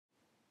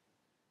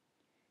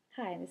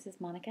Hi, this is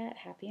Monica at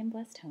Happy and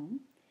Blessed Home.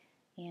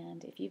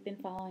 And if you've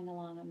been following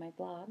along on my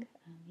blog,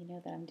 you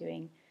know that I'm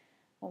doing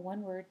a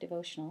one word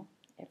devotional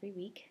every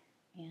week.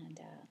 And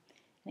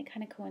it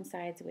kind of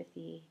coincides with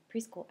the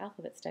preschool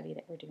alphabet study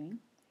that we're doing.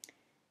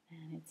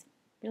 And it's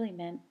really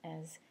meant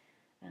as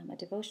a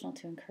devotional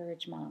to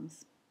encourage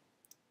moms.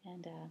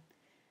 And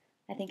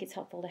I think it's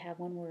helpful to have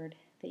one word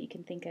that you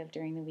can think of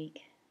during the week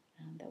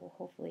that will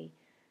hopefully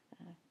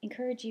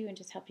encourage you and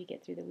just help you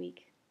get through the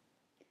week.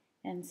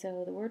 And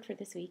so the word for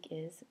this week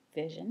is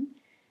vision,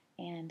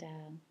 and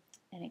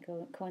it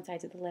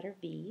coincides with the letter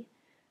V.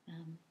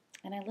 Um,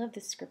 and I love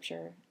this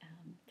scripture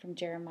from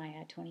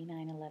Jeremiah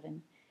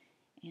 29:11,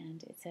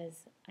 and it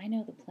says, "I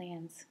know the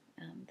plans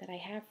that I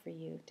have for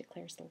you,"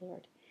 declares the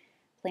Lord,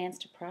 "plans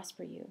to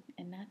prosper you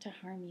and not to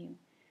harm you,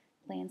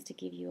 plans to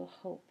give you a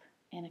hope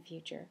and a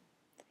future."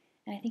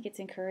 And I think it's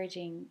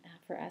encouraging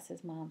for us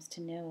as moms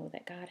to know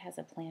that God has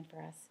a plan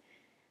for us,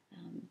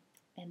 um,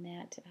 and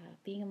that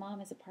being a mom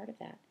is a part of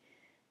that.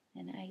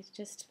 And I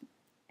just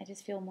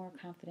feel more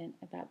confident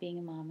about being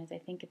a mom as I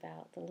think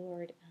about the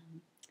Lord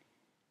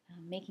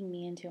making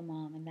me into a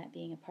mom and that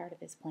being a part of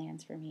His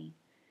plans for me.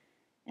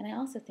 And I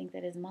also think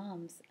that as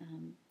moms,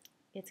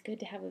 it's good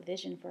to have a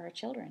vision for our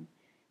children,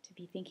 to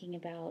be thinking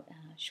about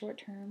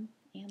short-term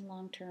and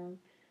long-term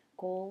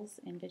goals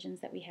and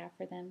visions that we have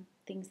for them,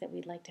 things that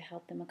we'd like to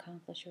help them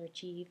accomplish or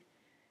achieve.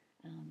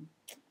 Um,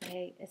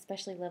 I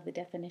especially love the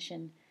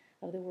definition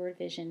of the word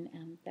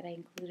vision that I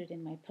included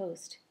in my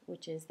post,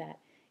 which is that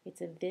it's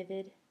a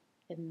vivid,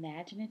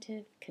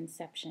 imaginative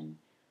conception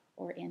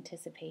or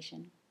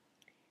anticipation.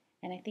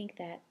 And I think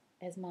that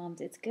as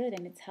moms, it's good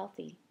and it's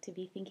healthy to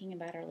be thinking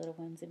about our little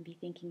ones and be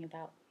thinking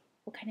about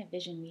what kind of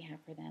vision we have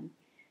for them.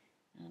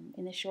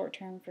 In the short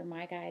term, for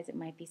my guys, it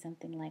might be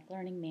something like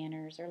learning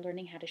manners or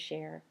learning how to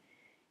share.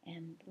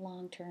 And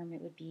long term, it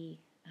would be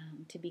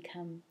to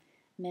become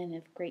men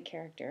of great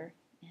character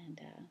and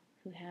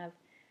who have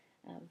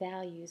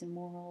values and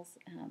morals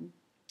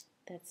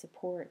that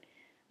support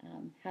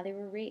how they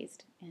were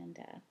raised and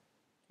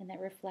that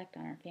reflect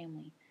on our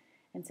family.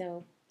 And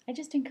so I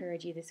just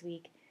encourage you this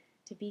week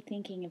to be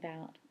thinking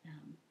about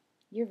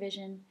your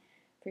vision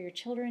for your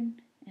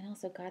children and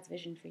also God's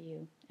vision for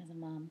you as a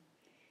mom,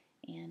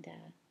 and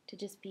to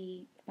just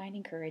be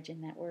finding courage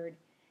in that word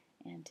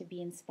and to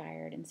be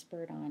inspired and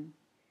spurred on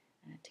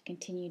to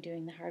continue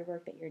doing the hard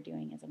work that you're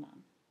doing as a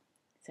mom.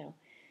 So,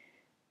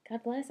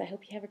 God bless. I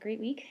hope you have a great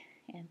week,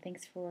 and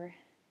thanks for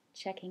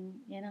checking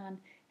in on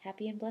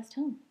Happy and Blessed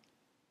Home.